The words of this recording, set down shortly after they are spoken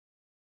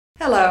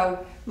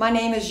Hello, my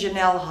name is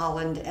Janelle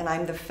Holland and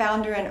I'm the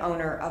founder and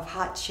owner of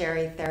Hot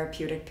Cherry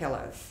Therapeutic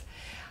Pillows.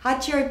 Hot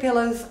cherry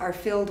pillows are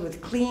filled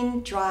with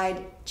clean,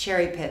 dried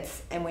cherry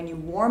pits, and when you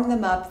warm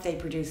them up, they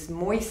produce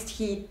moist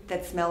heat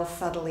that smells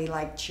subtly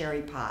like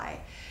cherry pie.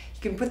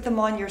 You can put them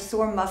on your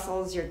sore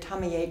muscles, your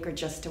tummy ache, or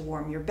just to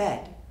warm your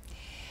bed.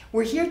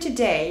 We're here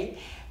today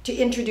to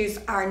introduce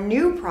our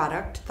new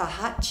product, the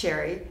Hot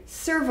Cherry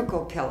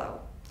Cervical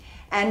Pillow,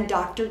 and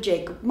Dr.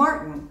 Jacob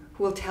Martin,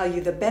 who will tell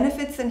you the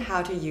benefits and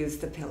how to use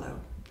the pillow.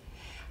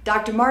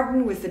 Dr.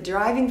 Martin was the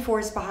driving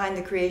force behind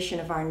the creation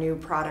of our new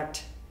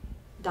product.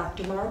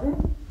 Dr.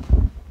 Martin?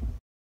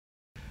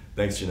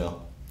 Thanks,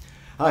 Janelle.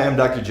 Hi, I'm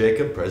Dr.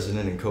 Jacob,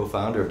 president and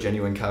co-founder of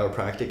Genuine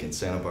Chiropractic in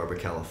Santa Barbara,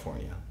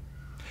 California.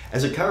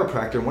 As a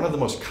chiropractor, one of the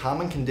most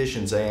common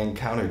conditions I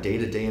encounter day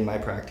to day in my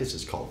practice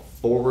is called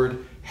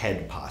forward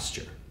head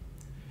posture.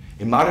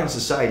 In modern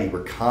society,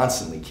 we're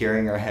constantly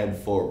carrying our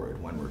head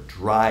forward when we're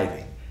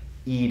driving,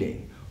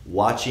 eating,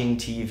 watching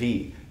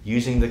TV,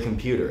 using the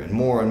computer, and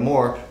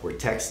more, we're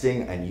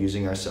texting and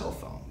using our cell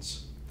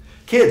phones.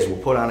 Kids will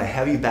put on a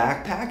heavy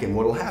backpack and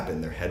what'll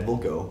happen? Their head will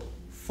go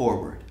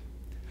forward.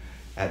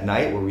 At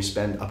night, where we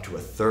spend up to a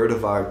third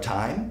of our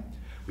time,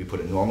 we put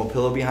a normal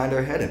pillow behind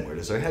our head, and where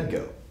does our head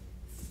go?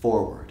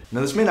 Forward.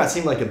 Now, this may not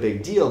seem like a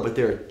big deal, but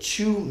there are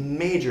two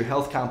major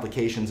health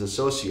complications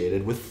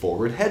associated with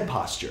forward head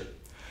posture.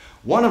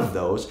 One of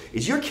those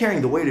is you're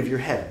carrying the weight of your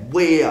head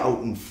way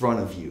out in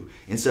front of you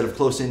instead of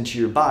close into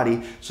your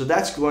body, so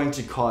that's going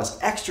to cause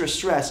extra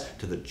stress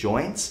to the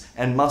joints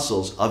and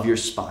muscles of your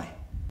spine.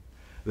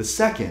 The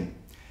second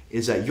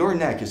is that your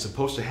neck is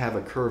supposed to have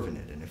a curve in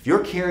it, and if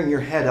you're carrying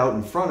your head out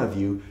in front of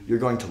you, you're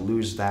going to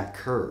lose that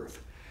curve.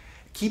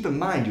 Keep in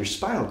mind your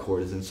spinal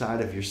cord is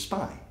inside of your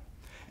spine,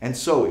 and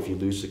so if you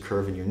lose the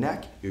curve in your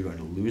neck, you're going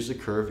to lose the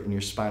curve in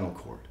your spinal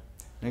cord.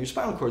 Now your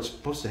spinal cord is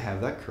supposed to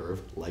have that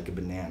curve like a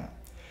banana.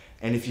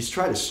 And if you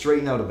try to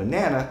straighten out a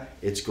banana,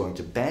 it's going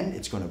to bend,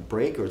 it's going to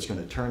break, or it's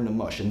going to turn to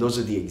mush. And those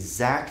are the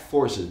exact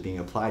forces being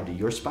applied to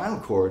your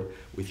spinal cord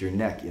with your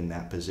neck in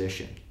that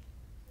position.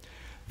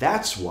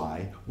 That's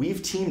why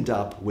we've teamed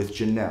up with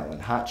Janelle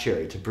and Hot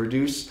Cherry to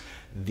produce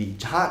the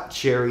Hot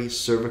Cherry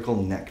Cervical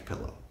Neck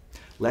Pillow.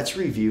 Let's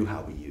review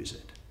how we use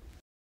it.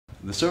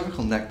 The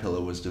cervical neck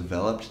pillow was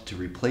developed to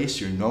replace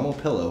your normal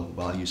pillow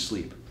while you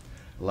sleep.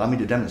 Allow me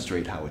to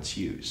demonstrate how it's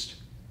used.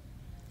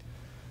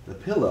 The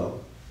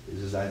pillow is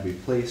designed to be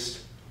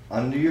placed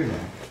under your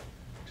neck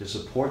to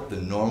support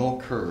the normal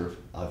curve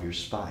of your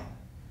spine.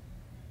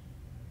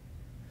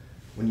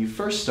 When you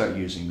first start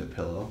using the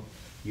pillow,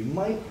 you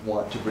might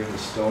want to bring the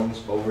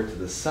stones over to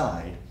the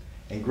side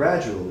and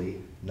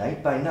gradually,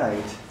 night by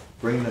night,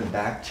 bring them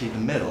back to the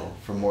middle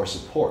for more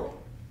support.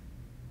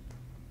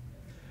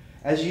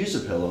 As you use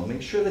the pillow,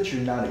 make sure that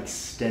you're not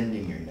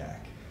extending your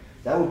neck.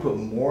 That will put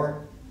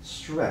more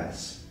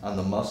stress on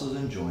the muscles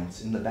and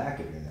joints in the back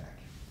of your neck.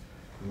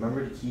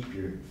 Remember to keep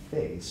your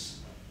face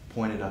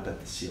pointed up at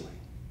the ceiling.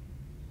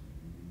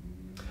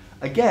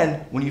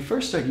 Again, when you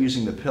first start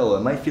using the pillow,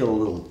 it might feel a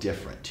little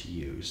different to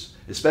use,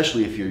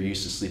 especially if you're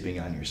used to sleeping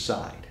on your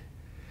side.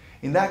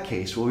 In that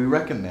case, what we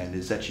recommend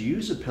is that you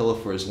use the pillow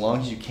for as long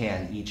as you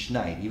can each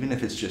night, even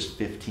if it's just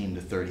 15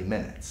 to 30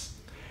 minutes.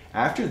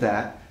 After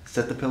that,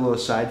 set the pillow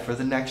aside for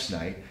the next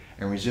night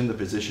and resume the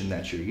position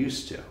that you're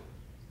used to.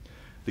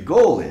 The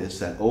goal is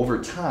that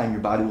over time,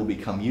 your body will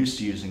become used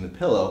to using the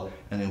pillow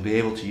and you'll be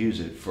able to use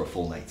it for a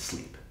full night's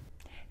sleep.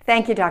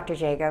 Thank you, Dr.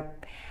 Jacob.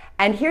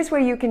 And here's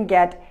where you can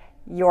get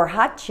your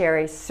Hot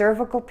Cherry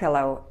Cervical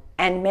Pillow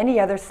and many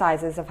other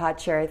sizes of Hot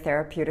Cherry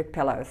Therapeutic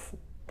Pillows.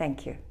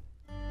 Thank you.